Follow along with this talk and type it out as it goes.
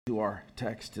To our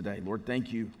text today. Lord,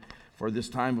 thank you for this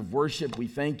time of worship. We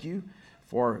thank you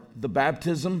for the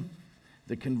baptism,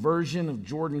 the conversion of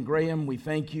Jordan Graham. We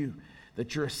thank you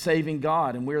that you're a saving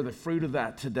God, and we're the fruit of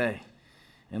that today.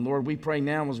 And Lord, we pray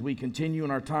now as we continue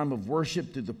in our time of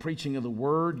worship through the preaching of the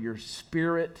word, your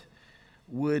Spirit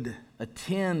would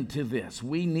attend to this.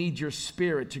 We need your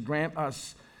Spirit to grant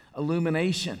us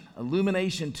illumination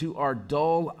to our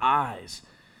dull eyes.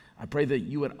 I pray that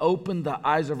you would open the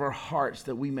eyes of our hearts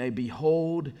that we may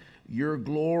behold your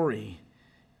glory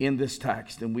in this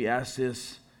text. And we ask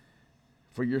this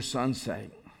for your Son's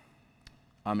sake.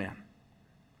 Amen.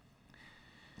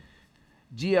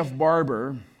 G.F.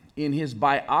 Barber, in his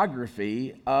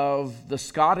biography of the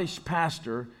Scottish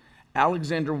pastor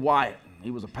Alexander Wyatt, he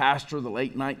was a pastor of the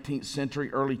late 19th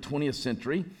century, early 20th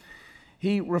century,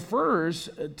 he refers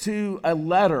to a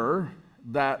letter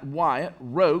that Wyatt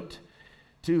wrote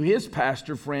to his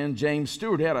pastor friend James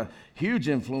Stewart. He had a huge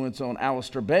influence on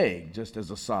Alistair Begg, just as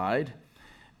a side.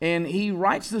 And he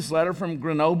writes this letter from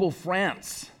Grenoble,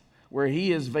 France, where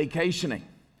he is vacationing.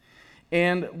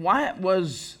 And Wyatt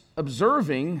was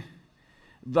observing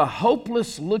the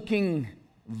hopeless-looking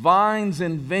vines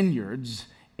and vineyards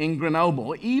in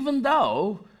Grenoble, even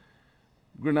though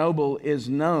Grenoble is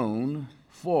known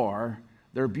for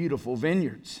their beautiful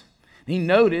vineyards. He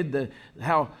noted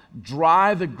how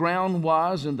dry the ground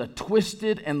was and the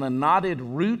twisted and the knotted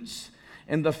roots,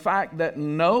 and the fact that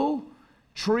no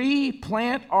tree,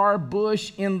 plant, or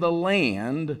bush in the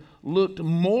land looked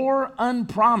more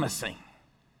unpromising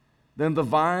than the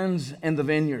vines and the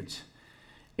vineyards.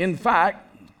 In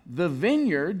fact, the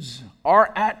vineyards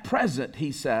are at present,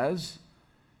 he says,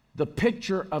 the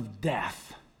picture of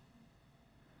death,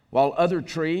 while other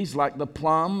trees like the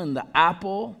plum and the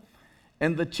apple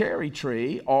and the cherry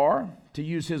tree are, to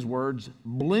use his words,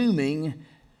 blooming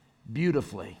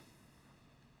beautifully.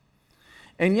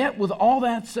 And yet, with all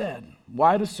that said,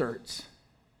 Wyatt asserts,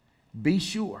 be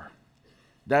sure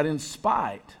that in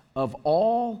spite of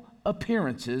all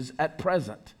appearances at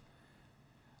present,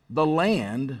 the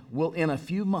land will in a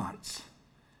few months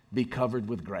be covered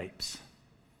with grapes.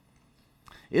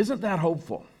 Isn't that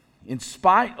hopeful? In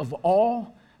spite of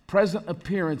all present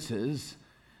appearances,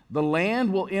 the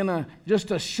land will in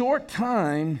just a short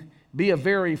time be a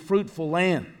very fruitful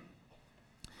land.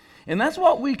 And that's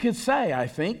what we could say, I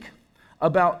think,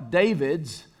 about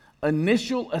David's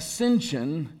initial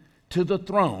ascension to the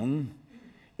throne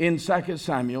in 2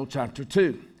 Samuel chapter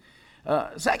 2.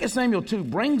 2 Samuel 2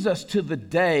 brings us to the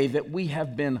day that we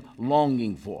have been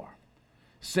longing for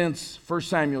since 1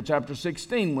 Samuel chapter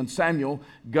 16, when Samuel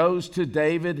goes to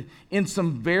David in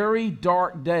some very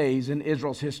dark days in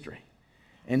Israel's history.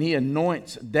 And he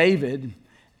anoints David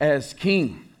as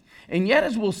king. And yet,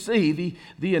 as we'll see,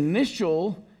 the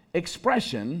initial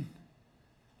expression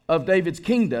of David's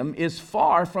kingdom is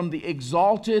far from the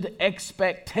exalted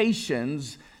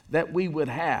expectations that we would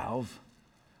have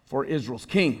for Israel's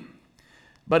king.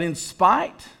 But in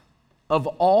spite of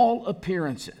all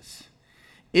appearances,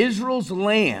 Israel's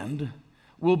land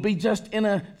will be just in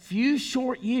a few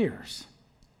short years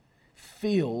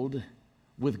filled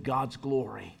with God's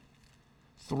glory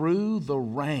through the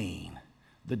reign,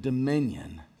 the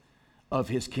dominion of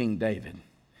his King David.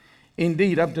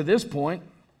 Indeed, up to this point,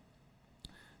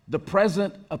 the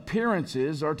present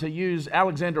appearances are, to use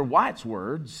Alexander Wyatt's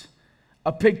words,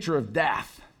 a picture of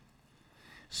death.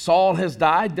 Saul has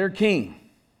died, their king.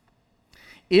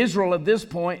 Israel at this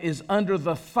point is under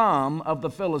the thumb of the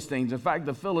Philistines. In fact,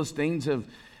 the Philistines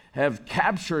have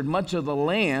captured much of the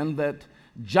land that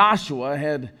Joshua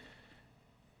had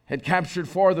captured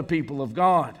for the people of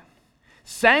God.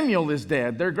 Samuel is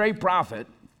dead, their great prophet,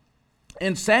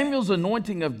 and Samuel's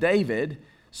anointing of David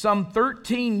some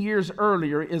 13 years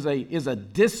earlier is a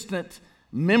distant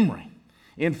memory.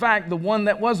 In fact, the one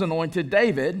that was anointed,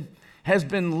 David, has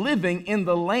been living in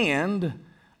the land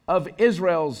of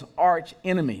Israel's arch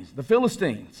enemies, the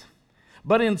Philistines.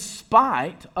 But in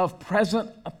spite of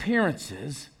present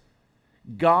appearances,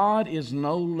 God is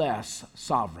no less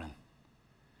sovereign.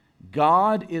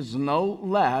 God is no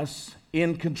less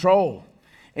in control.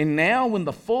 And now, when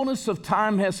the fullness of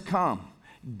time has come,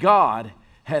 God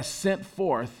has sent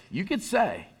forth, you could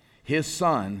say, his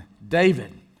son,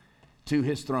 David, to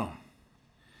his throne.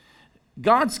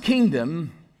 God's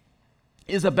kingdom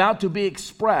is about to be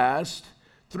expressed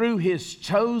through his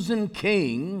chosen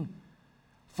king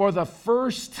for the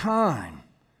first time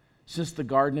since the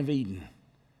Garden of Eden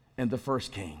and the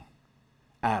first king,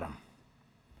 Adam.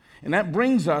 And that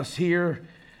brings us here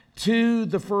to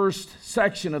the first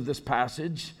section of this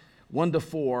passage,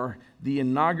 1-4, the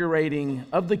inaugurating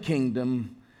of the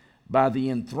kingdom by the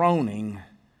enthroning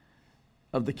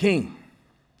of the king.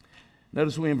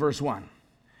 Notice we in verse 1.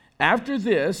 After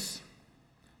this,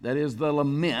 that is the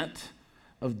lament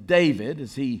of David,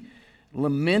 as he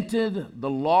lamented the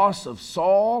loss of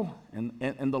Saul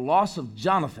and the loss of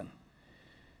Jonathan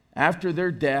after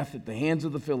their death at the hands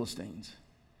of the Philistines.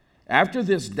 After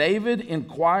this, David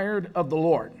inquired of the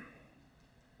Lord,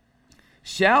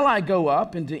 shall I go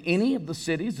up into any of the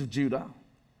cities of Judah?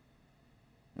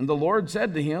 And the Lord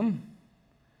said to him,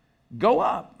 go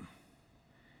up.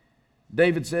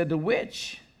 David said, to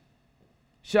which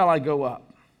shall I go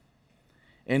up?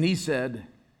 And he said,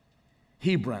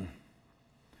 Hebron.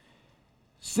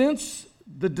 Since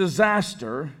the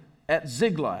disaster at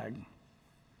Ziklag,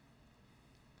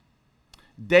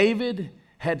 David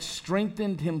had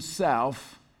strengthened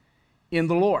himself in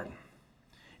the Lord.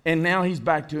 And now he's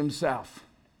back to himself.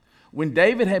 When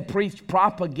David had preached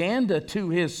propaganda to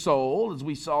his soul, as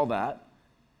we saw that,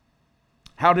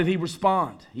 how did he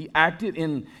respond? He acted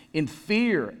in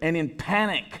fear and in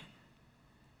panic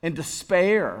and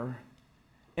despair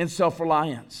and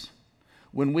self-reliance.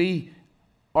 When we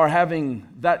are having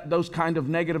those kind of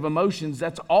negative emotions,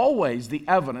 that's always the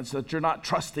evidence that you're not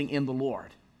trusting in the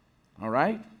Lord. All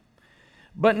right?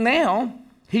 But now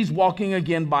he's walking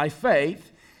again by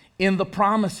faith in the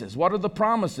promises. What are the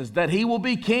promises? That he will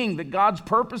be king, that God's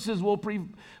purposes will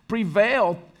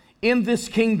prevail in this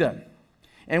kingdom.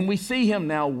 And we see him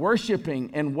now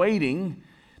worshiping and waiting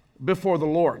before the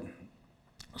Lord.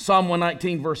 Psalm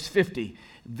 119, verse 50.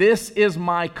 This is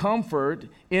my comfort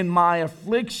in my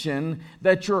affliction,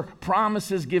 that your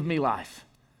promises give me life.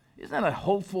 Isn't that a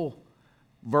hopeful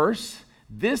verse?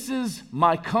 This is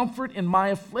my comfort in my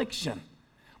affliction.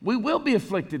 We will be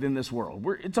afflicted in this world.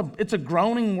 It's a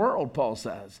groaning world, Paul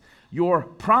says. Your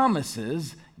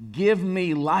promises give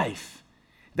me life.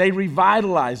 They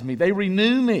revitalize me. They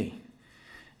renew me.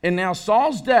 And now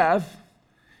Saul's death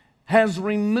has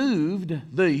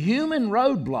removed the human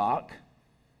roadblock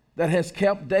that has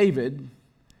kept David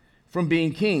from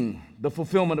being king, the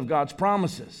fulfillment of God's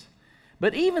promises.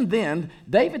 But even then,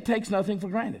 David takes nothing for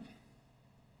granted.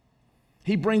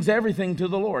 He brings everything to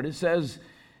the Lord. It says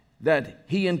that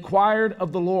he inquired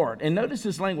of the Lord. And notice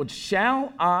this language,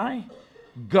 shall I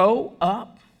go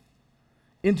up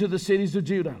into the cities of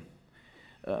Judah?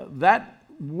 That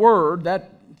word,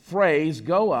 that phrase,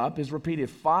 go up, is repeated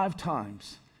 5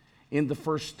 times in the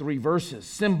first 3 verses.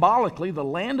 Symbolically, the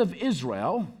land of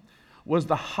Israel was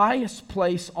the highest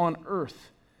place on earth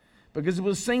because it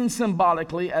was seen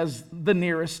symbolically as the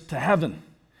nearest to heaven.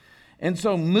 And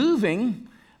so moving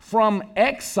from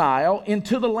exile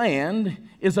into the land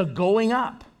is a going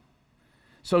up.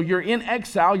 So you're in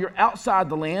exile, you're outside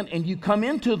the land, and you come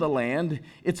into the land.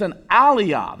 It's an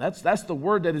aliyah. That's the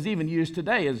word that is even used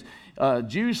today, is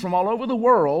Jews from all over the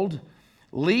world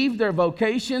leave their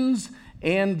vocations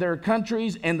and their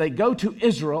countries, and they go to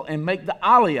Israel and make the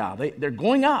aliyah. They're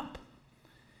going up.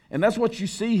 And that's what you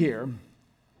see here.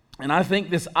 And I think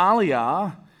this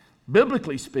aliyah,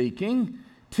 biblically speaking,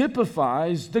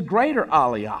 typifies the greater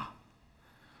aliyah,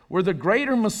 where the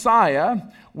greater Messiah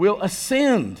will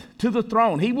ascend to the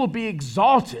throne. He will be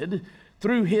exalted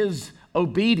through his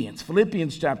obedience.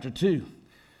 Philippians chapter 2.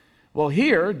 Well,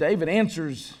 here, David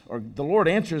answers, or the Lord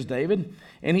answers David,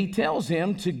 and he tells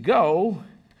him to go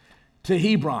to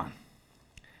Hebron.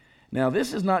 Now,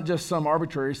 this is not just some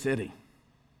arbitrary city.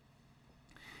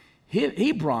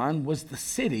 Hebron was the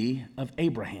city of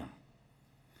Abraham.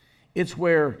 It's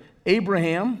where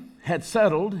Abraham had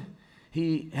settled.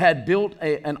 He had built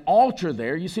an altar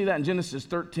there. You see that in Genesis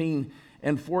 13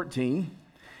 and 14.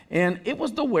 And it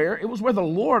was where the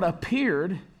Lord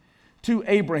appeared to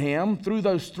Abraham through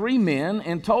those 3 men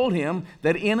and told him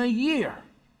that in a year,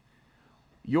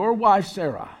 your wife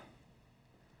Sarah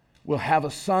will have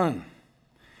a son.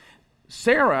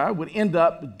 Sarah would end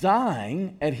up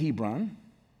dying at Hebron.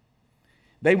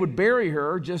 They would bury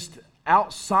her just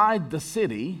outside the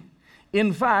city.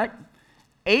 In fact,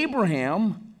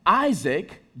 Abraham,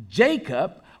 Isaac,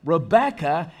 Jacob,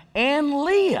 Rebekah, and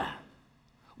Leah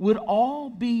would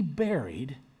all be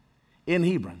buried in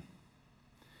Hebron.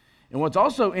 And what's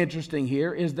also interesting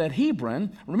here is that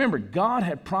Hebron, remember, God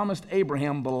had promised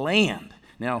Abraham the land.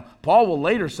 Now, Paul will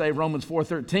later say, Romans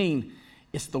 4:13,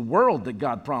 it's the world that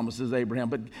God promises Abraham.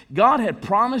 But God had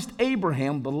promised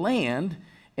Abraham the land,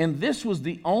 and this was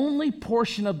the only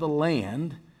portion of the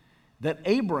land that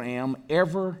Abraham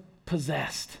ever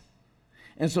possessed.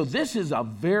 And so this is a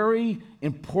very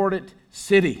important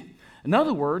city. In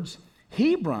other words,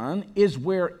 Hebron is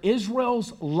where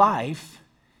Israel's life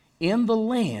in the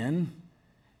land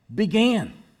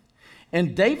began.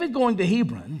 And David going to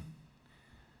Hebron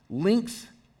links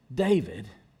David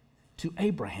to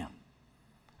Abraham.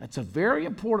 That's a very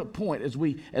important point as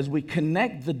we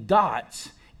connect the dots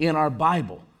in our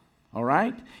Bible. All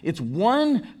right? It's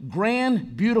one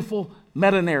grand, beautiful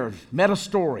meta-narrative,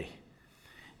 meta-story.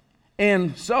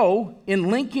 And so, in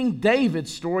linking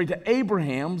David's story to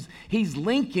Abraham's, he's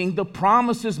linking the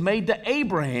promises made to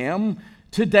Abraham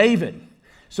to David.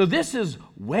 So this is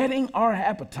whetting our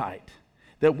appetite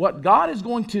that what God is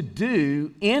going to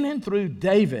do in and through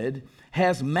David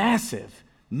has massive,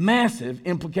 massive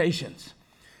implications.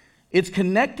 It's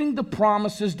connecting the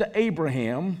promises to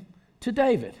Abraham to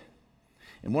David.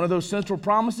 And one of those central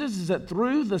promises is that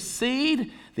through the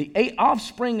seed, the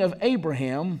offspring of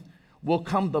Abraham, will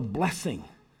come the blessing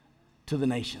to the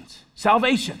nations.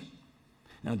 Salvation.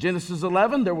 Now, Genesis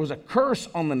 11, there was a curse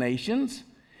on the nations,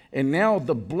 and now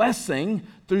the blessing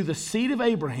through the seed of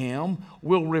Abraham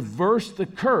will reverse the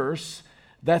curse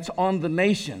that's on the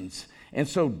nations. And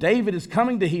so David is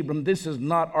coming to Hebron. This is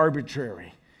not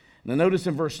arbitrary. Now, notice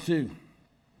in verse 2.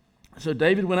 So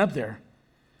David went up there,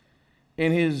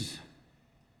 and his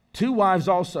 2 wives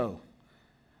also,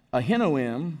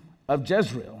 Ahinoam of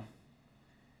Jezreel,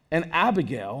 and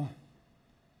Abigail,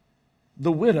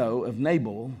 the widow of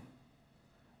Nabal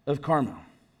of Carmel.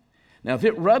 Now, if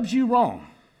it rubs you wrong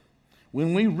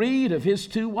when we read of his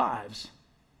 2 wives,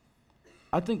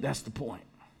 I think that's the point.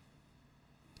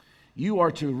 You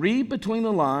are to read between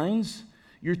the lines.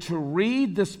 You're to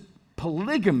read this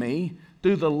polygamy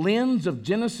through the lens of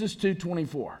Genesis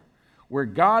 2:24, where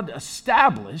God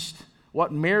established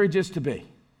what marriage is to be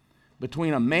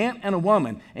between a man and a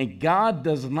woman, and God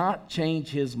does not change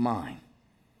his mind.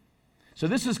 So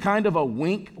this is kind of a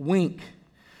wink, wink.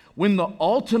 When the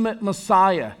ultimate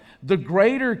Messiah, the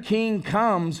greater king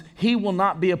comes, he will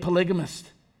not be a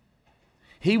polygamist.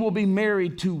 He will be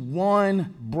married to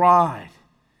one bride.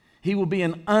 He will be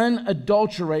an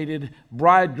unadulterated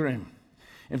bridegroom.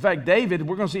 In fact, David,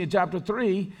 we're going to see in chapter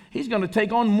 3, he's going to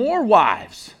take on more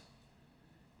wives.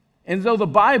 And though the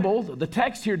Bible, the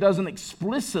text here doesn't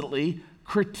explicitly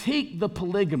critique the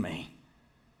polygamy,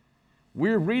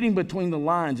 we're reading between the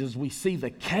lines as we see the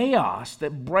chaos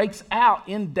that breaks out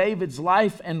in David's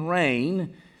life and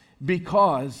reign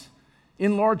because,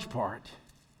 in large part,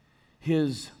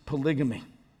 his polygamy.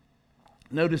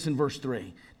 Notice in verse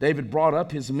 3, David brought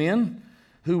up his men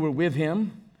who were with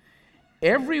him,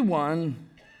 everyone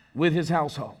with his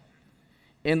household,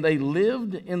 and they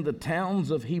lived in the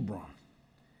towns of Hebron.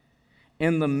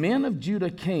 And the men of Judah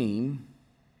came,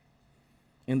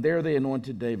 and there they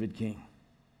anointed David king.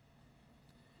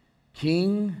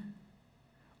 King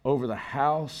over the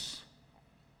house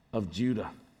of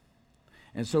Judah.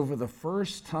 And so for the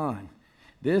first time,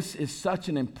 this is such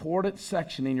an important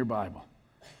section in your Bible.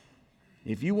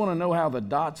 If you want to know how the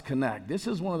dots connect, this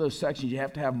is one of those sections you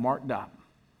have to have marked up.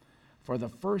 For the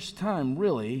first time,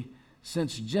 really,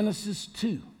 since Genesis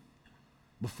 2,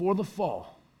 before the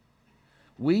fall,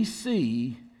 we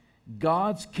see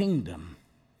God's kingdom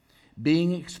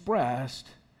being expressed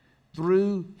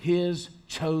through his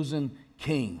chosen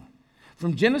king.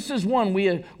 From Genesis 1,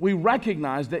 we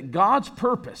recognize that God's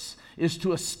purpose is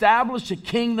to establish a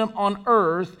kingdom on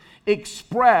earth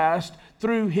expressed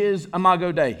through his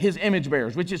imago Dei, his image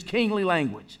bearers, which is kingly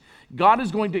language. God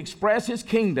is going to express his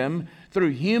kingdom through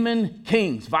human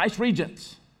kings, vice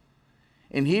regents.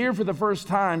 And here, for the first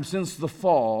time since the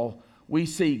fall, we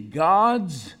see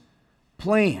God's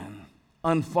plan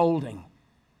unfolding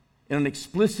in an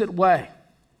explicit way.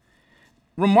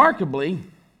 Remarkably,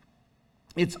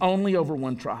 it's only over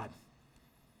one tribe.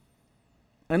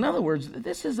 In other words,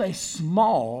 this is a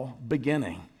small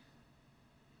beginning,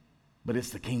 but it's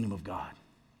the kingdom of God.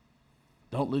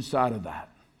 Don't lose sight of that.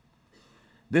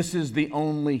 This is the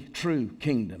only true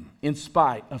kingdom, in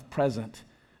spite of present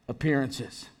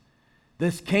appearances.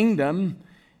 This kingdom,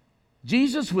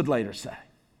 Jesus would later say,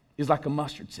 is like a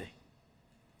mustard seed.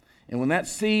 And when that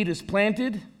seed is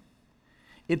planted,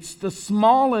 it's the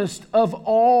smallest of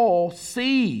all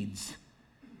seeds.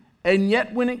 And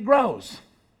yet when it grows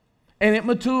and it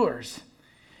matures,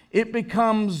 it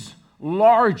becomes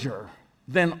larger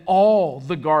than all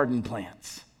the garden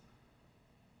plants.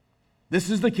 This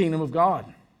is the kingdom of God.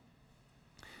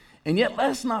 And yet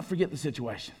let's not forget the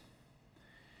situation.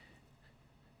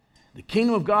 The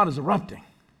kingdom of God is erupting,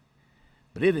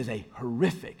 but it is a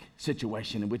horrific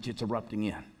situation in which it's erupting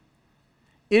in.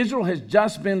 Israel has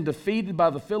just been defeated by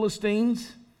the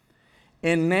Philistines,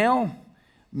 and now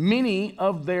many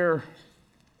of their,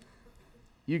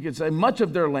 you could say much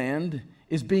of their land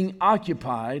is being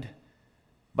occupied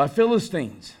by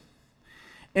Philistines.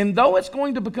 And though it's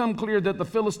going to become clear that the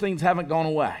Philistines haven't gone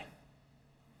away,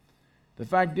 the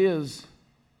fact is,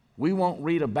 we won't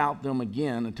read about them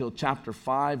again until chapter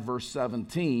 5, verse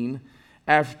 17,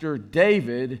 after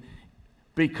David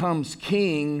becomes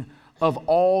king of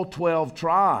all 12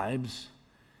 tribes,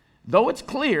 though it's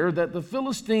clear that the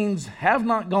Philistines have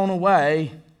not gone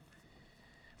away,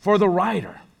 for the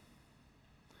writer,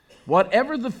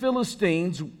 whatever the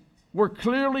Philistines were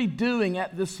clearly doing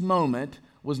at this moment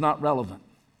was not relevant.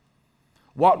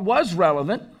 What was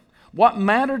relevant, what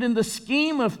mattered in the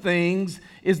scheme of things,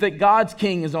 is that God's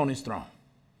king is on his throne.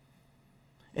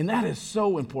 And that is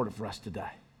so important for us today.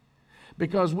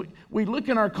 Because we look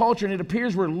in our culture and it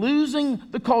appears we're losing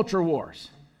the culture wars.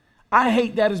 I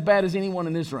hate that as bad as anyone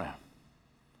in this room.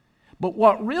 But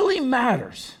what really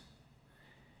matters,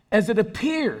 as it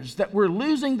appears that we're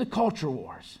losing the culture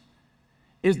wars,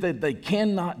 is that they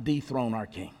cannot dethrone our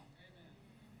king.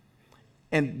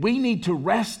 And we need to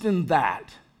rest in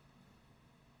that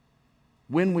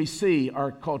when we see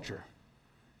our culture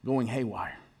going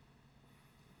haywire.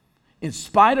 In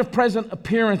spite of present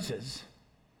appearances,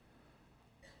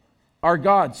 our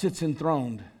God sits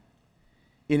enthroned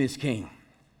in his king.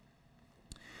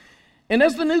 And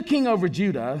as the new king over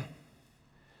Judah,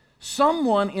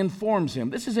 someone informs him.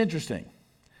 This is interesting.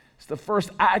 It's the first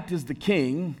act as the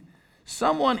king.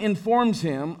 Someone informs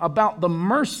him about the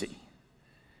mercy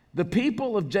the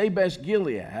people of Jabesh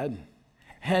Gilead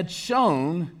had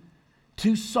shown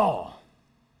to Saul.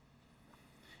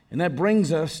 And that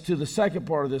brings us to the second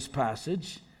part of this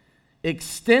passage,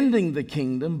 extending the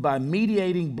kingdom by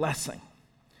mediating blessing.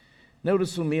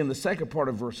 Notice with me in the second part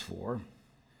of verse 4,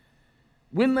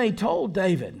 when they told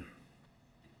David,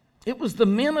 it was the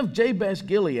men of Jabesh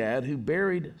Gilead who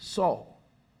buried Saul.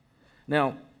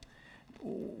 Now,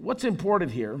 what's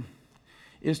important here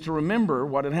is to remember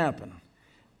what had happened.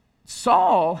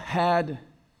 Saul had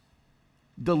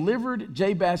delivered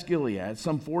Jabesh Gilead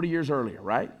some 40 years earlier,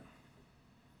 right?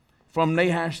 From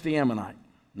Nahash the Ammonite.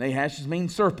 Nahash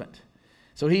means serpent.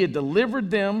 So he had delivered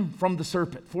them from the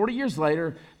serpent. 40 years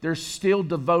later, they're still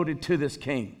devoted to this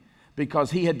king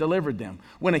because he had delivered them.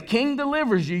 When a king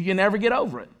delivers you, you never get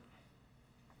over it.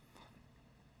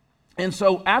 And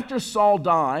so after Saul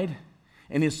died,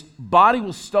 and his body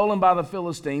was stolen by the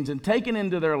Philistines and taken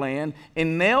into their land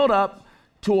and nailed up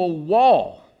to a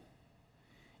wall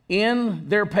in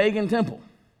their pagan temple,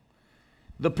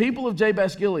 the people of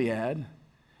Jabesh Gilead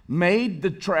made the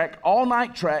trek,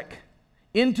 all-night trek,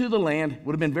 into the land.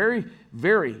 Would have been very,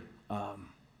 very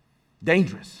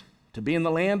dangerous to be in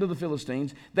the land of the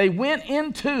Philistines. They went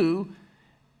into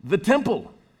the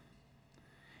temple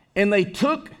and they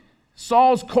took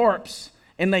Saul's corpse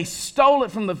and they stole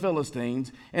it from the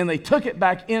Philistines and they took it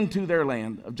back into their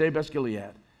land of Jabesh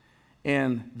Gilead.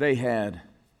 And they had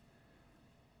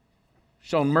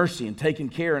shown mercy and taken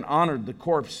care and honored the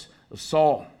corpse of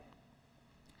Saul.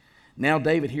 Now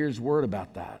David hears word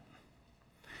about that.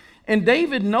 And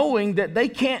David, knowing that they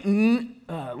can't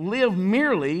live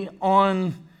merely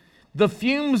on the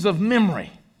fumes of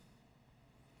memory,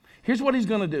 here's what he's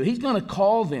going to do. He's going to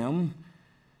call them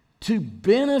to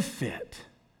benefit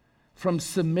from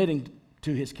submitting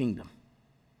to his kingdom.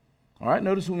 All right,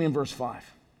 notice with me in verse 5.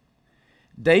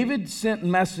 David sent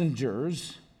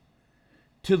messengers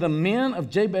to the men of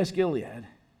Jabesh Gilead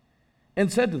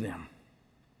and said to them,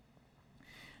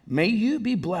 may you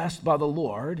be blessed by the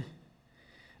Lord,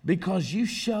 because you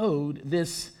showed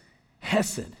this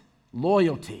hesed,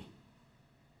 loyalty,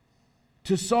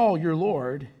 to Saul your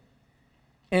Lord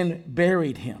and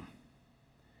buried him.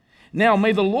 Now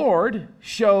may the Lord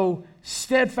show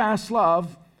steadfast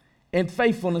love and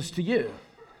faithfulness to you,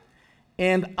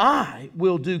 and I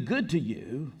will do good to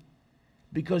you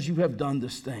because you have done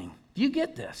this thing. Do you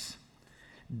get this?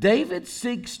 David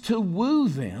seeks to woo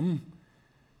them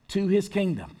to his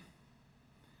kingdom.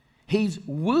 He's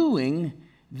wooing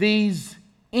these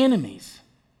enemies.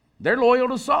 They're loyal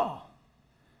to Saul.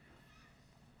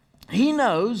 He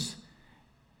knows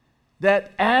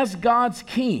that as God's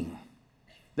king,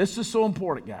 this is so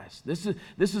important, guys. This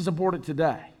is important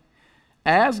today.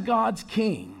 As God's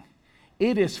king,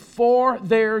 it is for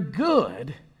their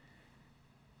good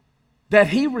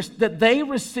that they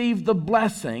receive the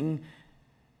blessing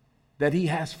that he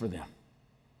has for them.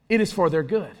 It is for their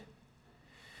good.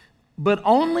 But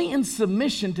only in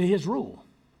submission to his rule.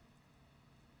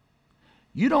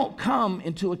 You don't come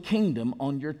into a kingdom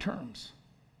on your terms.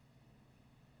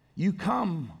 You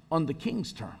come on the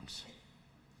king's terms.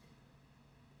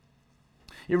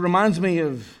 It reminds me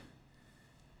of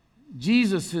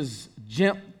Jesus'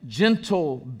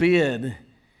 gentle bid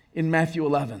in Matthew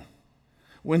 11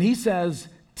 when he says,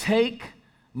 take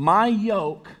my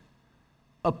yoke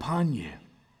upon you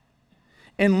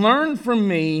and learn from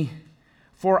me,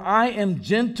 for I am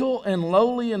gentle and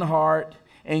lowly in heart,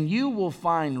 and you will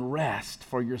find rest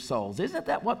for your souls. Isn't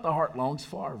that what the heart longs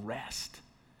for? Rest.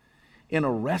 In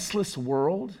a restless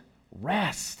world,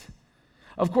 rest.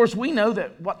 Of course, we know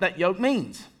that what that yoke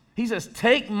means. He says,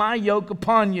 take my yoke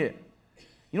upon you.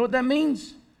 You know what that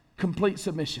means? Complete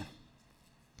submission.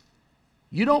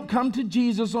 You don't come to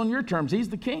Jesus on your terms. He's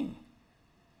the king.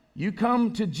 You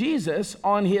come to Jesus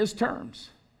on his terms.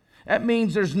 That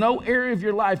means there's no area of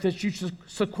your life that you should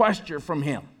sequester from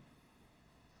him.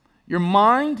 Your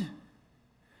mind,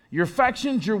 your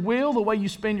affections, your will, the way you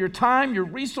spend your time, your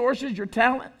resources, your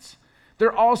talents,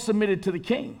 they're all submitted to the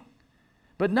king.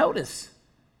 But notice,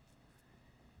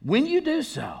 when you do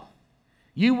so,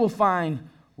 you will find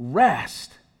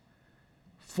rest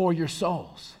for your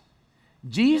souls.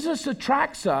 Jesus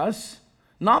attracts us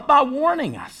not by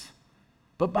warning us,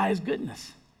 but by his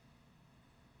goodness,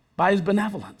 by his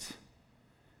benevolence,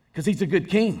 because he's a good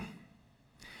king.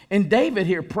 And David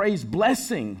here prays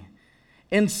blessing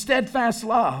and steadfast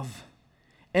love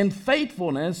and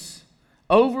faithfulness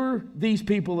over these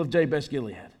people of Jabesh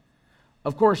Gilead.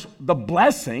 Of course, the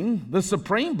blessing, the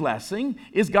supreme blessing,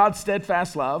 is God's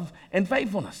steadfast love and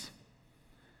faithfulness.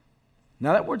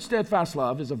 Now, that word steadfast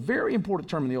love is a very important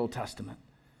term in the Old Testament.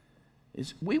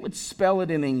 We would spell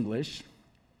it in English,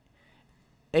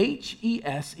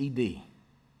 H-E-S-E-D,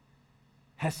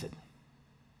 Hesed.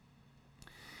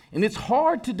 And it's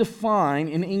hard to define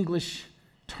in English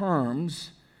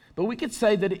terms, but we could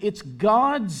say that it's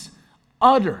God's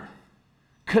utter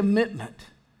commitment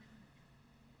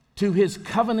to his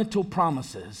covenantal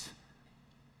promises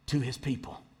to his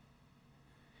people.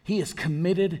 He is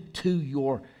committed to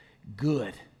your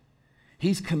good.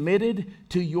 He's committed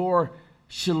to your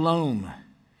shalom,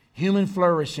 human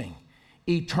flourishing,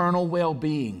 eternal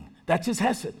well-being. That's his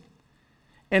hesed.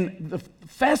 And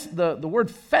the word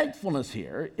faithfulness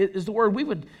here is the word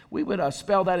we would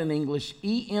spell that in English,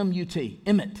 E-M-U-T,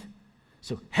 emet.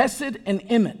 So hesed and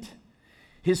emet.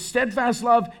 His steadfast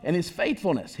love and his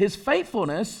faithfulness. His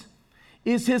faithfulness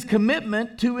is his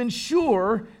commitment to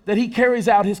ensure that he carries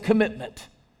out his commitment,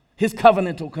 his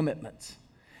covenantal commitments.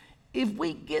 If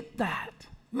we get that,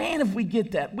 man, if we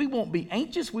get that, we won't be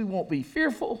anxious, we won't be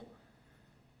fearful,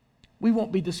 we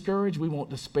won't be discouraged, we won't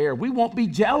despair, we won't be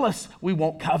jealous, we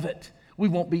won't covet, we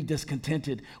won't be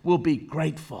discontented, we'll be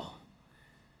grateful.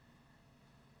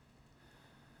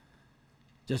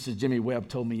 Just as Jimmy Webb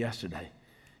told me yesterday,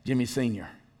 Jimmy Sr.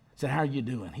 said, how are you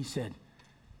doing? He said,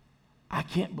 I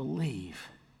can't believe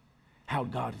how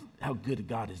good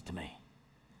God is to me.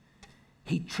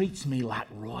 He treats me like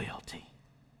royalty.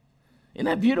 Isn't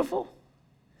that beautiful?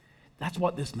 That's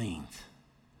what this means.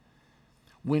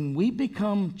 When we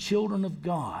become children of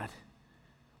God,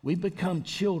 we become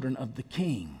children of the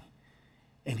King,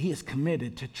 and he is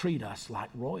committed to treat us like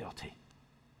royalty.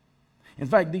 In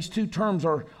fact, these two terms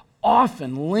are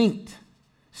often linked,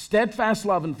 steadfast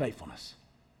love and faithfulness.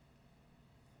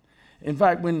 In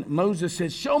fact, when Moses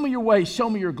says, show me your way, show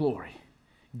me your glory,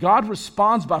 God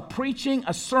responds by preaching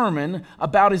a sermon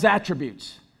about his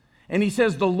attributes. And he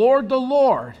says, the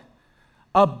Lord,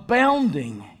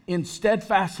 abounding in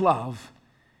steadfast love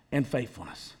and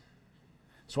faithfulness.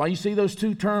 That's why you see those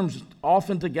two terms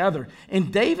often together.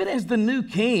 And David, as the new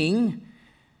king,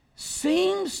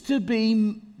 seems to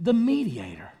be the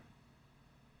mediator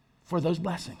for those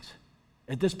blessings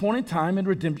at this point in time in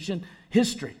redemption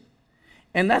history.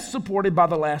 And that's supported by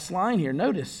the last line here.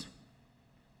 Notice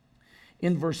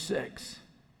in verse 6,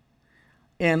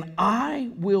 and I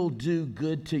will do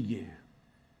good to you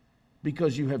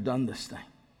because you have done this thing.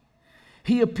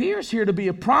 He appears here to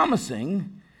be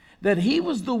promising that he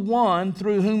was the one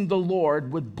through whom the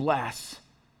Lord would bless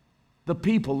the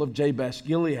people of Jabesh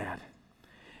Gilead.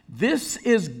 This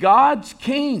is God's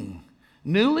king,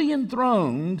 newly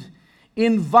enthroned,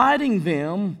 inviting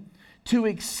them to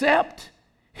accept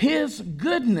his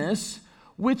goodness,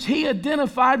 which he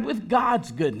identified with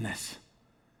God's goodness.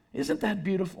 Isn't that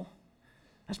beautiful?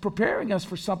 That's preparing us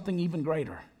for something even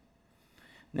greater.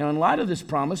 Now, in light of this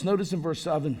promise, notice in verse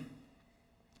 7,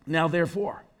 now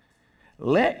therefore,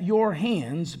 let your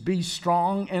hands be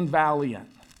strong and valiant.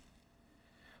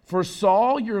 For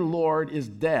Saul your Lord is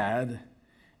dead,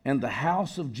 and the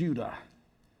house of Judah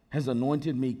has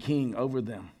anointed me king over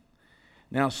them.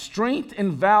 Now, strength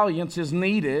and valiance is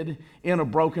needed in a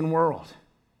broken world.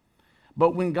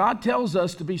 But when God tells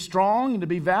us to be strong and to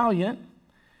be valiant,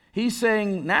 he's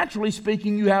saying, naturally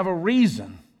speaking, you have a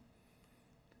reason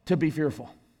to be fearful.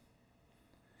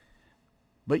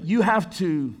 But you have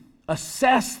to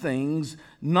assess things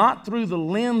not through the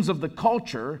lens of the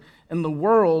culture and the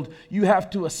world. You have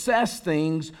to assess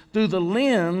things through the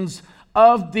lens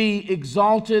of the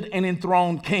exalted and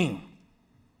enthroned king.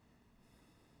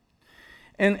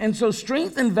 And so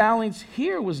strength and valiance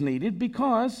here was needed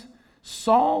because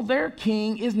Saul, their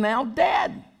king, is now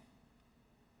dead.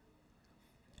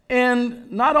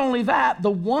 And not only that,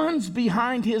 the ones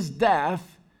behind his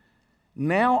death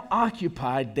now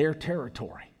occupied their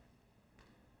territory.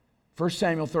 1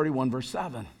 Samuel 31, verse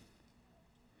 7.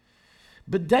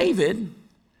 But David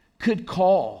could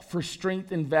call for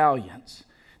strength and valiance.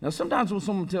 Now, sometimes when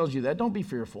someone tells you that, don't be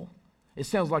fearful. It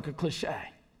sounds like a cliche,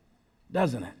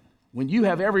 doesn't it? When you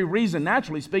have every reason,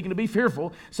 naturally speaking, to be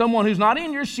fearful, someone who's not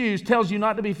in your shoes tells you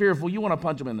not to be fearful, you want to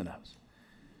punch them in the nose.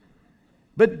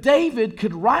 But David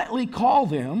could rightly call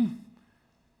them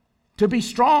to be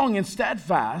strong and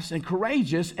steadfast and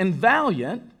courageous and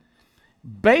valiant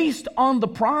based on the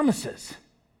promises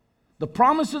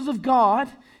of God,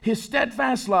 His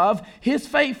steadfast love, His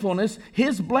faithfulness,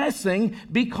 His blessing,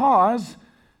 because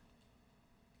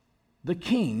the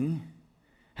king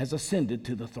has ascended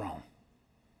to the throne.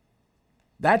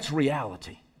 That's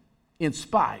reality, in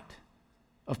spite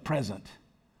of present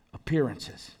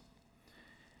appearances.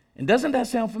 And doesn't that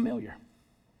sound familiar?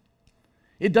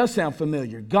 It does sound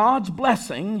familiar. God's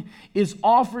blessing is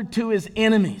offered to His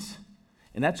enemies,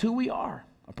 and that's who we are,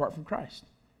 apart from Christ.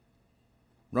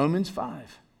 Romans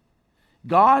 5.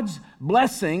 God's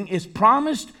blessing is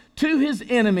promised to His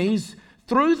enemies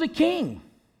through the king,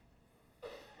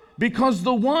 because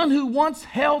the one who once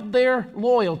held their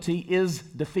loyalty is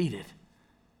defeated,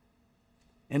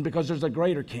 and because there's a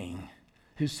greater king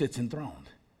who sits enthroned.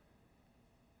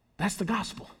 That's the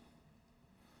gospel.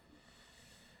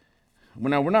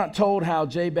 Now, we're not told how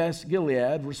Jabesh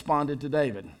Gilead responded to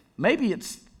David. Maybe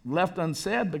it's left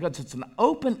unsaid because it's an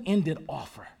open-ended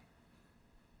offer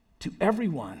to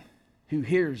everyone who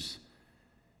hears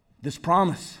this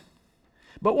promise.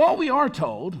 But what we are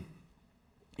told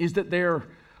is that there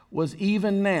was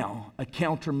even now a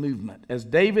counter movement. As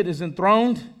David is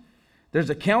enthroned, there's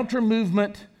a counter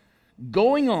movement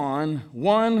going on,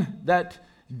 one that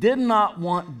did not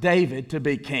want David to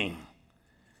be king.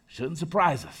 Shouldn't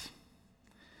surprise us.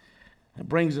 That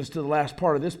brings us to the last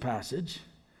part of this passage,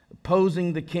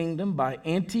 opposing the kingdom by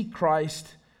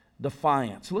Antichrist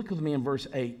defiance. Look with me in verse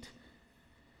 8.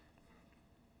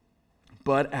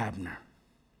 But Abner,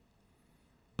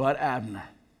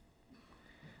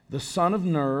 the son of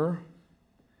Ner,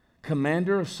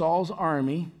 commander of Saul's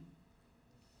army,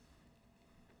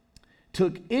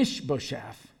 took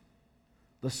Ishbosheth,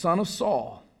 the son of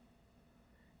Saul,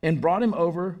 and brought him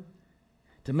over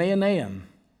to Mahanaim.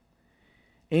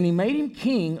 And he made him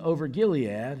king over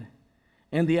Gilead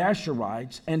and the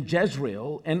Asherites and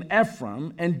Jezreel and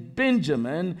Ephraim and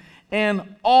Benjamin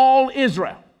and all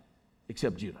Israel,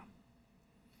 except Judah.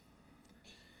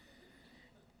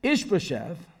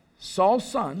 Ishbosheth, Saul's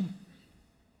son,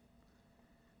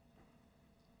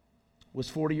 was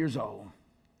 40 years old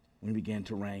when he began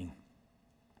to reign.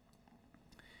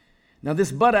 Now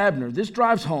this Abner, this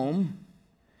drives home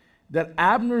that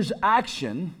Abner's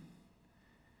action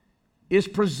is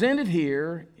presented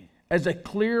here as a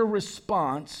clear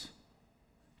response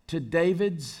to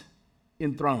David's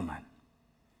enthronement.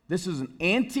 This is an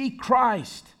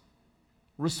antichrist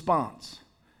response.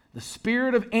 The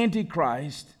spirit of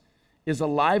Antichrist is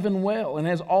alive and well and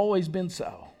has always been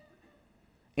so.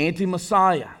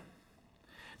 Anti-Messiah.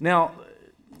 Now,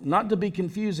 not to be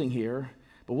confusing here,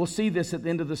 but we'll see this at the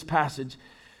end of this passage.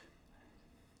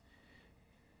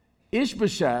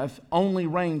 Ishbosheth only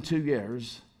reigned 2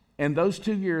 years, and those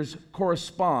 2 years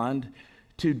correspond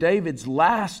to David's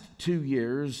last 2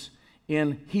 years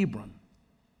in Hebron.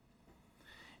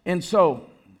 And so,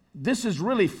 this is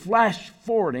really flash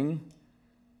forwarding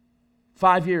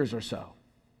 5 years or so.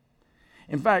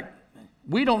 In fact,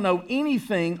 we don't know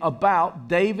anything about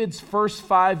David's first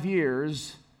 5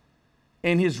 years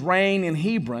in his reign in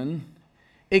Hebron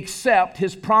except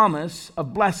his promise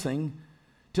of blessing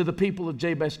to the people of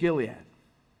Jabesh Gilead.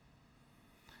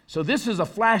 So this is a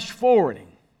flash forwarding.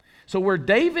 So where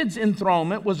David's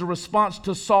enthronement was a response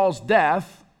to Saul's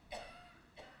death,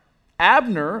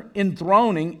 Abner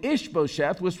enthroning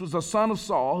Ishbosheth, which was a son of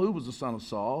Saul, who was the son of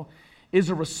Saul, is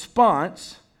a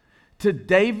response to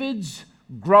David's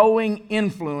growing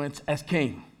influence as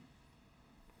king.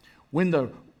 When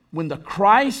the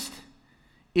Christ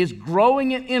is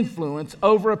growing in influence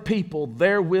over a people,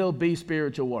 there will be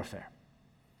spiritual warfare.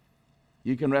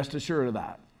 You can rest assured of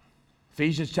that.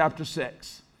 Ephesians chapter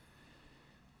 6.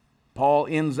 Paul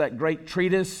ends that great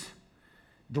treatise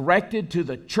directed to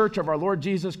the church of our Lord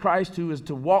Jesus Christ, who is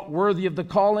to walk worthy of the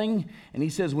calling. And he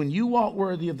says, when you walk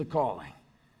worthy of the calling,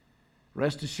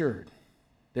 rest assured,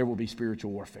 there will be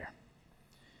spiritual warfare.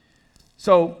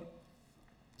 So,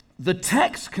 the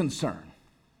text concern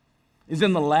is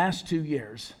in the last 2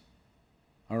 years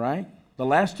All right? The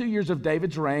last 2 years of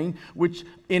David's reign, which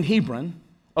in Hebron,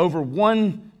 over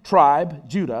one tribe,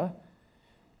 Judah,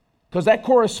 because that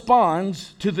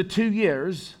corresponds to the 2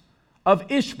 years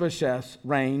of Ishbosheth's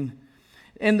reign.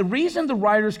 And the reason the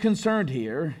writer's concerned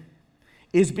here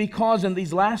is because in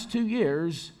these last 2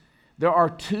 years, there are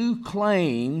 2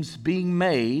 claims being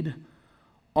made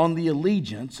on the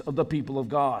allegiance of the people of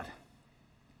God.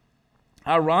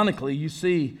 Ironically, you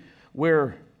see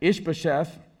where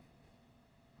Ishbosheth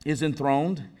is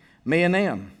enthroned,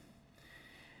 Mahanaim.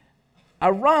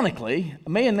 Ironically,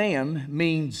 Mahanaim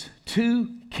means 2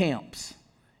 camps.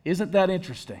 Isn't that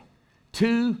interesting?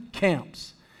 2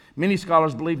 camps. Many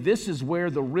scholars believe this is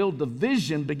where the real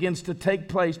division begins to take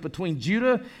place between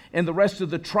Judah and the rest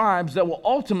of the tribes that will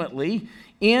ultimately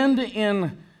end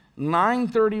in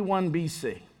 931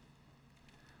 BC,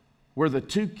 where the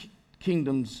 2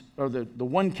 kingdoms, or the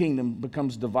one kingdom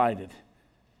becomes divided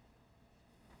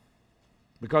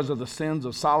because of the sins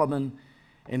of Solomon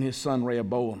and his son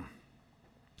Rehoboam.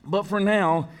 But for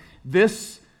now,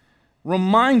 this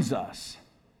reminds us,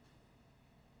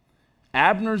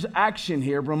 Abner's action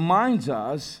here reminds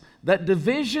us that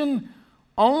division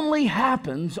only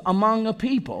happens among a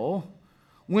people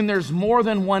when there's more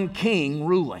than one king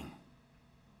ruling.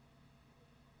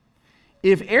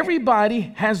 If everybody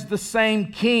has the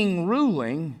same king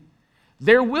ruling,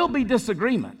 there will be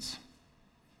disagreements.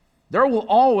 There will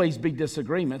always be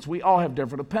disagreements. We all have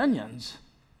different opinions.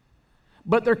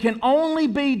 But there can only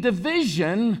be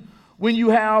division when you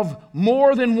have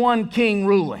more than one king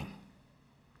ruling.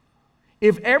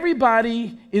 If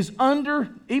everybody is under,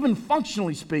 even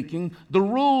functionally speaking, the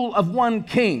rule of one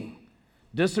king,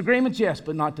 disagreements, yes,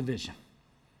 but not division.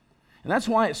 And that's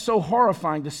why it's so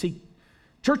horrifying to see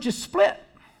churches split.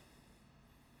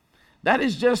 That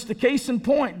is just the case in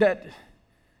point that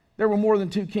there were more than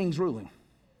 2 kings ruling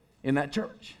in that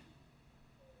church.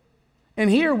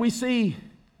 And here we see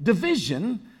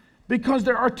division because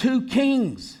there are 2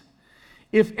 kings.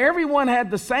 If everyone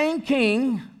had the same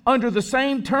king under the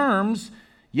same terms,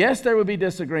 yes, there would be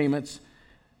disagreements,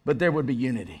 but there would be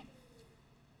unity.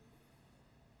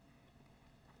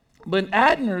 But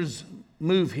Abner's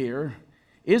move here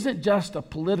isn't just a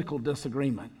political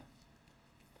disagreement.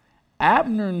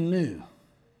 Abner knew,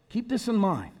 keep this in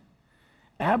mind,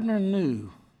 Abner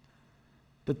knew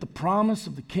that the promise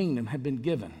of the kingdom had been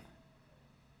given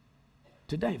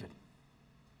to David.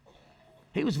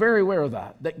 He was very aware of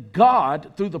that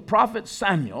God, through the prophet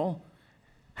Samuel,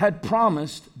 had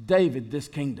promised David this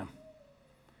kingdom.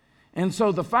 And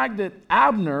so the fact that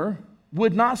Abner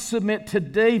would not submit to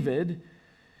David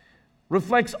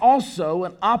reflects also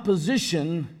an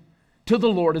opposition to the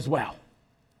Lord as well.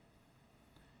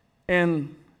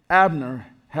 And Abner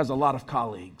has a lot of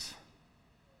colleagues.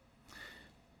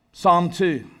 Psalm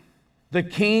 2, the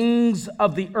kings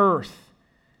of the earth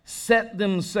set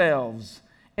themselves,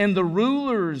 and the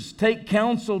rulers take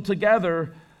counsel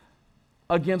together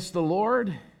against the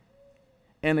Lord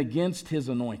and against his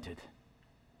anointed.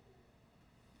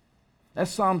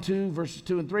 That's Psalm 2, verses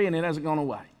 2 and 3, and it hasn't gone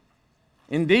away.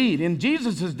 Indeed, in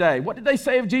Jesus' day, what did they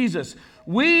say of Jesus?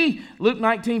 Luke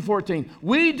 19:14,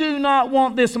 we do not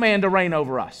want this man to reign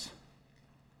over us.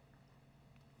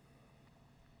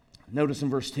 Notice in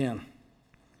verse 10.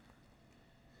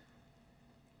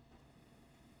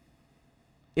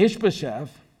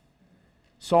 Ishbosheth,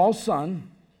 Saul's son,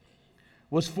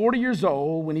 was 40 years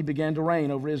old when he began to reign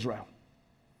over Israel.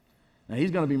 Now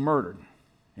he's going to be murdered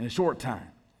in a short time.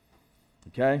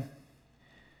 Okay?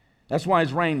 That's why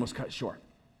his reign was cut short.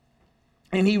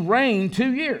 And he reigned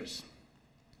 2 years.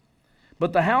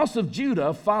 But the house of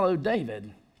Judah followed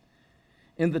David.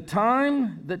 In the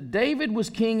time that David was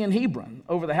king in Hebron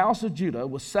over the house of Judah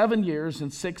was 7 years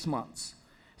and 6 months.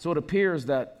 So it appears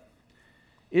that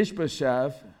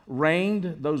Ishbosheth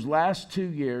reigned those last 2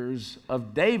 years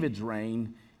of David's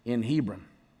reign in Hebron.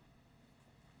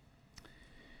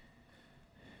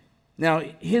 Now,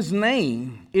 his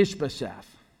name,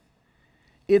 Ishbosheth,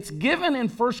 it's given in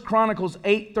 1 Chronicles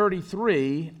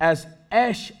 8:33 as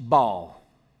Eshbal,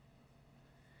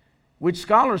 which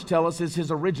scholars tell us is his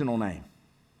original name.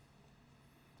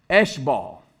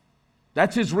 Eshbal.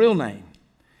 That's his real name.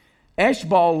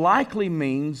 Eshbal likely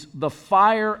means the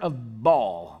fire of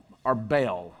Baal, or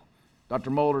Baal.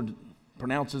 Dr. Mulder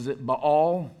pronounces it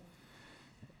Baal.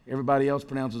 Everybody else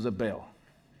pronounces it Baal.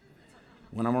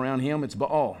 When I'm around him, it's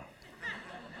Baal.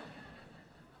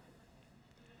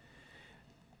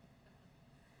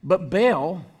 But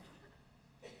Baal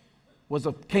was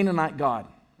a Canaanite god,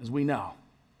 as we know.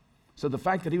 So the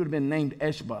fact that he would have been named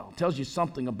Eshbal tells you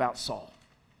something about Saul.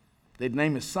 They'd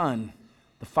name his son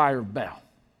the fire of Baal.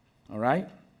 All right?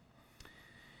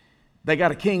 They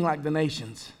got a king like the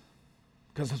nations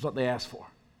because that's what they asked for.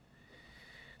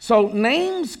 So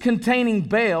names containing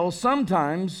Baal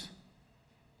sometimes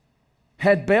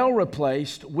had Baal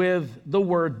replaced with the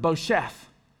word Bosheth,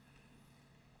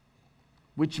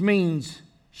 which means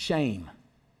shame.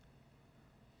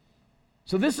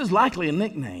 So this is likely a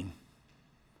nickname,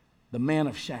 the man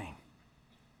of shame.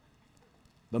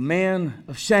 The man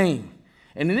of shame.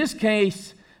 And in this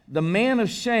case, the man of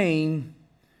shame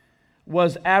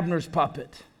was Abner's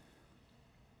puppet.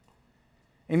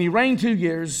 And he reigned 2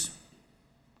 years,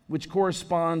 which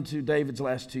correspond to David's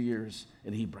last 2 years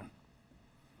at Hebron.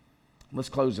 Let's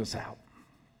close this out.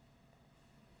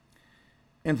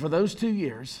 And for those 2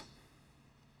 years,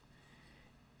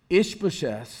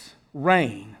 Ishbosheth's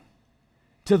reign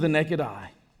to the naked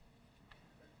eye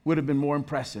would have been more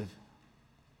impressive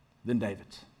than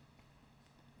David's.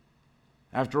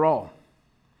 After all,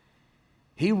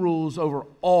 he rules over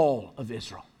all of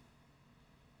Israel,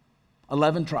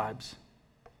 11 tribes,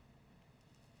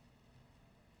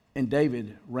 and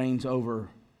David reigns over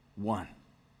one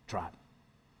tribe.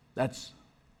 That's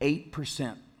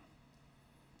 8%.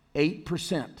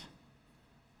 8%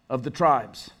 of the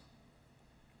tribes.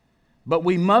 But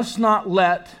we must not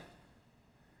let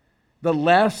the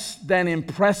less than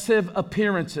impressive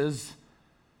appearances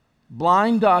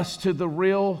blind us to the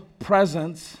real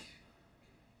presence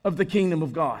of the kingdom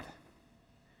of God.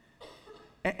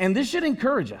 And this should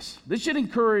encourage us. This should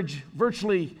encourage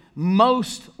virtually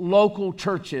most local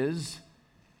churches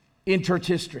in church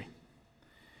history.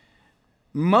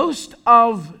 Most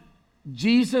of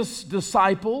Jesus'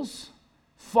 disciples,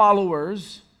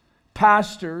 followers,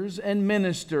 pastors, and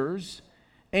ministers,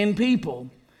 and people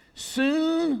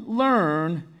soon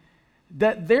learn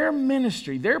that their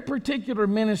ministry, their particular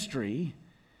ministry,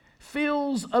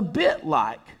 feels a bit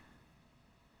like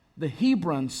the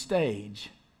Hebron stage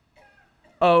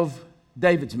of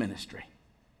David's ministry.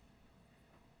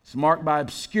 It's marked by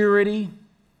obscurity,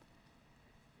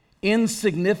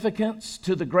 insignificance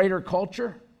to the greater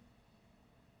culture,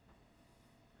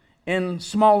 and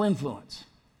small influence.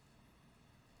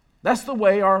 That's the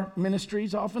way our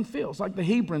ministries often feel. It's like the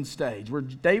Hebron stage, where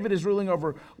David is ruling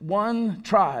over one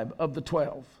tribe of the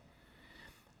 12.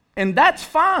 And that's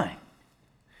fine,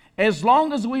 as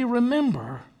long as we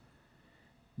remember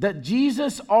that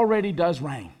Jesus already does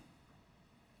reign.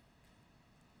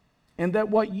 And that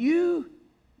what you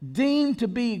deem to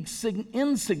be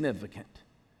insignificant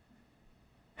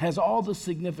has all the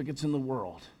significance in the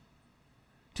world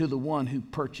to the one who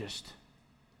purchased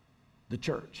the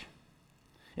church.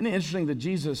 Isn't it interesting that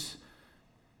Jesus,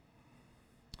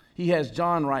 he has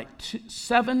John write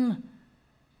 7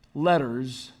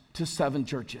 letters to 7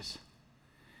 churches.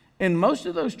 And most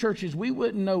of those churches we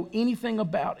wouldn't know anything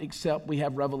about except we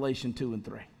have Revelation 2 and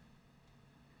 3.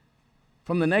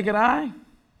 From the naked eye,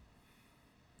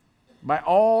 by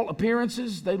all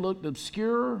appearances, they looked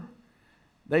obscure,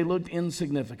 they looked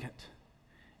insignificant.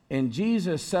 And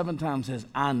Jesus 7 times says,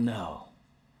 I know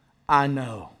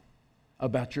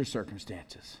about your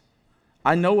circumstances.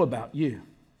 I know about you.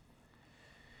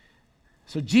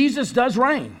 So Jesus does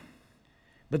reign.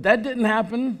 But that didn't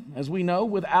happen, as we know,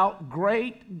 without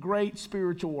great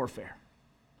spiritual warfare.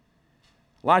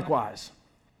 Likewise,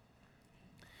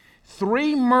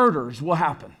 3 murders will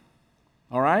happen,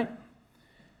 all right,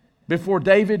 before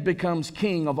David becomes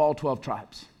king of all 12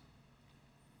 tribes.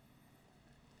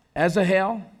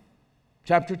 Asahel,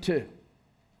 chapter 2.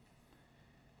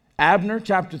 Abner,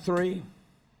 chapter 3.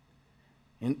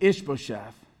 And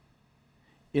Ishbosheth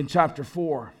in chapter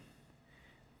 4.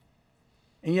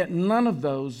 And yet none of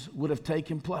those would have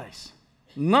taken place.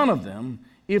 None of them,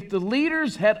 if the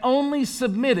leaders had only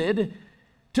submitted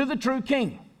to the true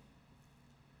king.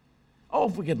 Oh,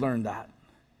 if we could learn that.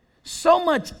 So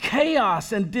much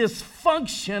chaos and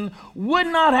dysfunction would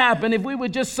not happen if we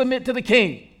would just submit to the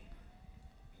king.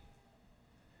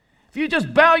 If you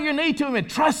just bow your knee to him and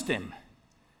trust him,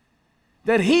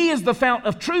 that he is the fount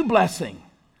of true blessing,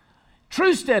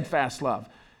 true steadfast love,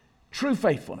 true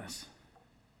faithfulness.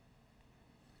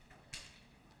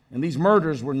 And these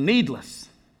murders were needless.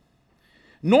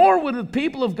 Nor would the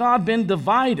people of God been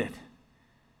divided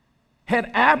had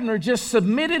Abner just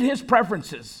submitted his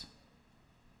preferences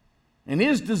and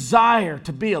his desire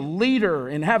to be a leader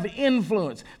and have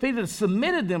influence. If he had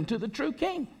submitted them to the true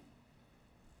king.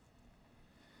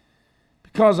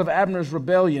 Because of Abner's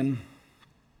rebellion,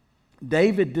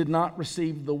 David did not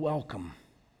receive the welcome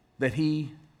that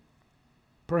he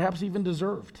perhaps even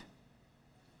deserved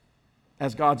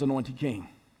as God's anointed king.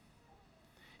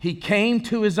 He came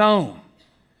to his own,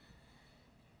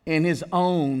 and his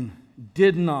own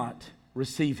did not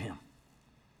receive him.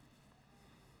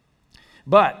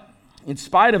 But In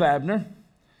spite of Abner,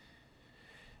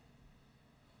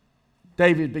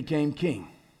 David became king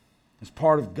as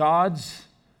part of God's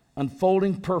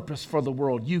unfolding purpose for the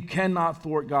world. You cannot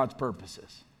thwart God's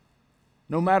purposes,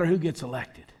 no matter who gets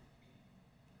elected.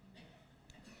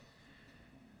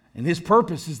 And his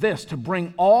purpose is this: to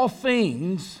bring all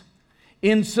things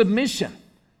in submission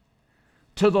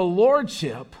to the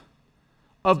lordship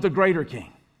of the greater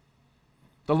king,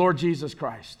 the Lord Jesus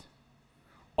Christ.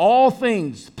 All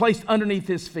things placed underneath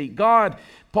his feet. God,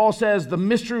 Paul says, the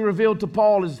mystery revealed to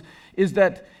Paul is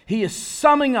that he is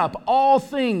summing up all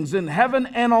things in heaven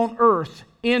and on earth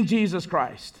in Jesus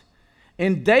Christ.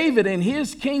 And David in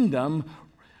his kingdom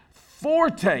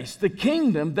foretastes the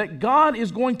kingdom that God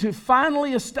is going to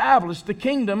finally establish, the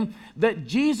kingdom that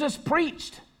Jesus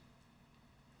preached,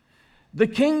 the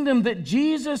kingdom that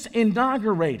Jesus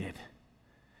inaugurated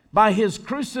by his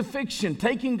crucifixion,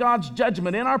 taking God's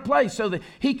judgment in our place so that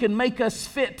he can make us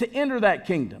fit to enter that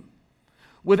kingdom.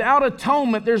 Without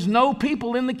atonement, there's no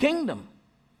people in the kingdom.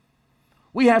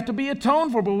 We have to be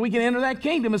atoned for, but we can enter that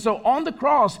kingdom. And so on the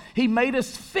cross, he made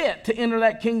us fit to enter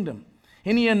that kingdom.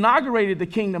 And he inaugurated the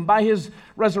kingdom by his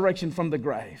resurrection from the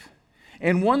grave.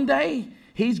 And one day,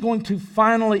 he's going to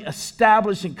finally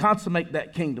establish and consummate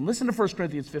that kingdom. Listen to 1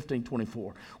 Corinthians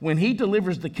 15:24. When he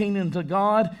delivers the kingdom to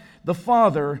God, the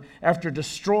Father, after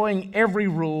destroying every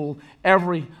rule,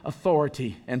 every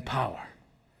authority, and power.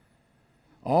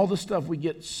 All the stuff we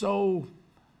get so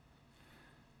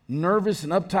nervous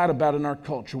and uptight about in our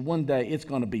culture, one day it's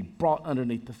going to be brought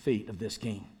underneath the feet of this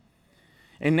king.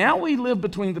 And now we live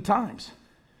between the times.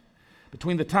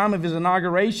 Between the time of his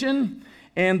inauguration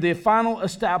and the final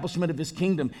establishment of his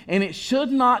kingdom. And it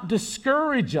should not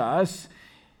discourage us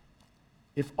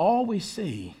if all we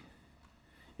see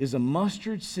is a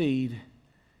mustard seed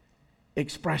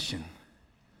expression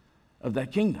of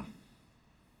that kingdom.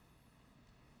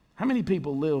 How many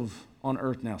people live on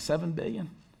earth now? 7 billion?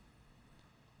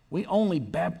 We only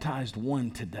baptized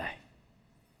one today.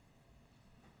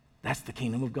 That's the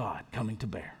kingdom of God coming to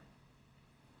bear.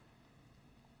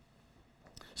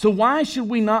 So why should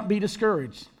we not be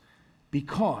discouraged?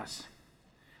 Because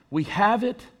we have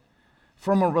it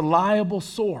from a reliable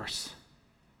source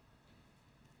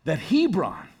that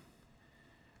Hebron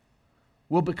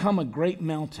will become a great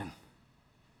mountain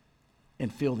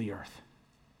and fill the earth.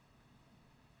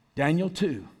 Daniel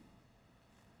 2,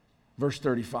 verse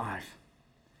 35.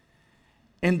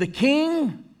 And the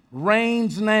king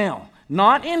reigns now,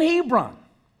 not in Hebron.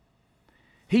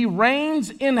 He reigns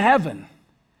in heaven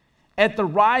at the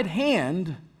right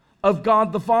hand of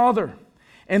God the Father.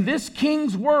 And this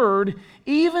king's word,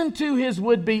 even to his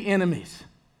would-be enemies,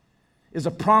 is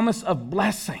a promise of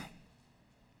blessing.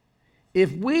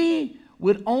 If we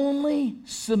would only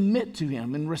submit to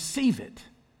him and receive it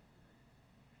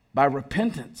by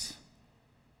repentance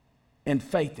and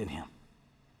faith in him.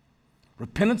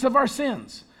 Repentance of our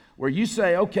sins, where you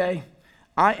say, okay,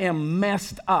 I am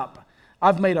messed up.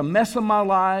 I've made a mess of my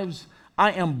lives.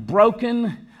 I am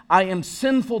broken. I am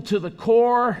sinful to the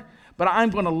core, but I'm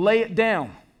going to lay it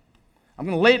down. I'm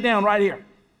going to lay it down right here,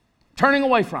 turning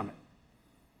away from it.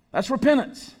 That's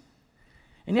repentance.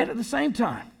 And yet at the same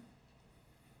time,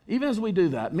 even as we do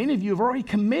that, many of you have already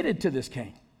committed to this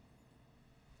king.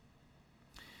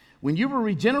 When you were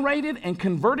regenerated and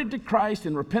converted to Christ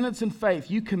in repentance and faith,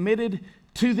 you committed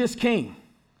to this king.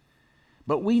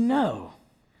 But we know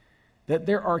that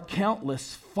there are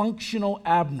countless functional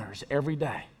Abners every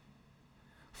day,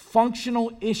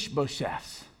 functional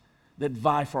Ishbosheths that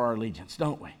vie for our allegiance,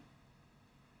 don't we?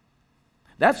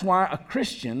 That's why a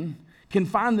Christian can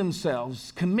find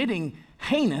themselves committing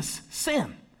heinous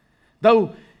sin,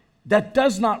 though that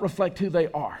does not reflect who they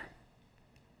are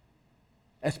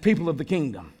as people of the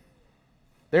kingdom.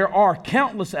 There are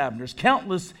countless Abners,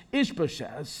 countless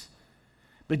Ishbosheths,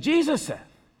 but Jesus said,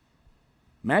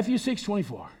 Matthew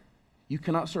 6:24, you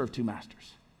cannot serve two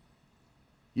masters.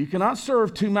 You cannot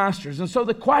serve two masters. And so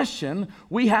the question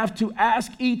we have to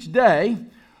ask each day,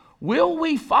 will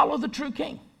we follow the true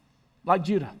king like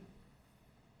Judah?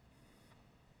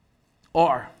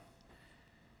 Or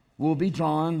will be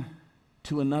drawn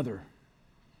to another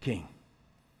king,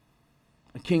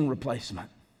 a king replacement,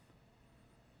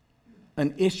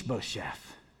 an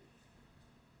Ishbosheth,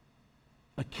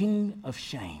 a king of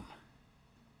shame?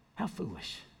 How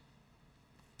foolish.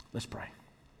 Let's pray.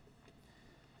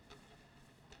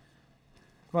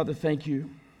 Father, thank you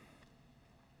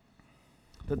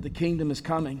that the kingdom is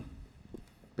coming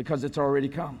because it's already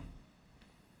come.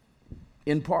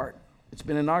 In part, it's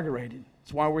been inaugurated.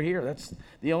 That's why we're here. That's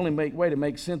the only way to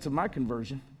make sense of my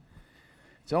conversion.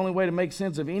 It's the only way to make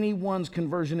sense of anyone's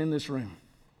conversion in this room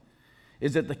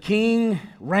is that the King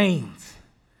reigns,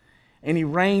 and he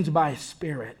reigns by his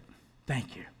Spirit.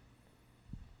 Thank you.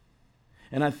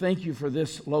 And I thank you for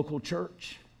this local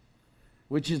church,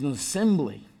 which is an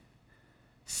assembly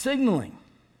signaling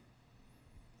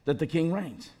that the King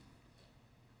reigns,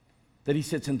 that he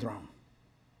sits enthroned.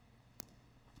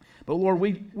 But Lord,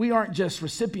 we aren't just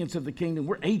recipients of the kingdom,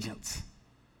 we're agents.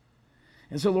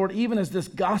 And so, Lord, even as this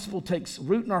gospel takes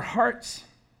root in our hearts,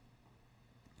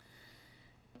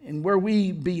 and where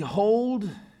we behold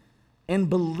and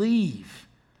believe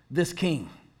this King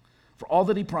for all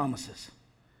that he promises,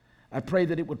 I pray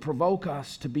that it would provoke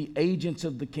us to be agents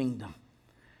of the kingdom,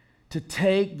 to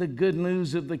take the good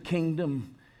news of the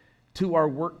kingdom to our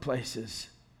workplaces,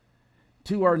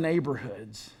 to our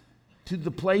neighborhoods, to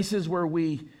the places where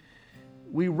we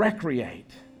recreate,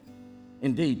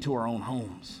 indeed, to our own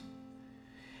homes,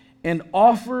 and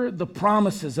offer the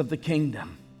promises of the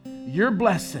kingdom, your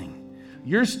blessing,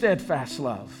 your steadfast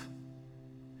love,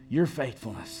 your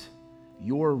faithfulness,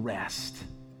 your rest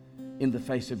in the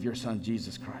face of your Son,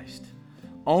 Jesus Christ.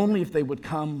 Only if they would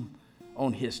come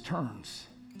on his terms.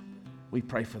 We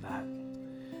pray for that.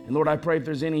 And Lord, I pray if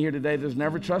there's any here today that's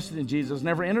never trusted in Jesus,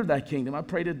 never entered that kingdom, I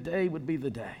pray today would be the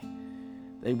day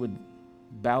they would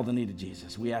bow the knee to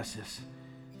Jesus. We ask this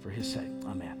for his sake.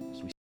 Amen.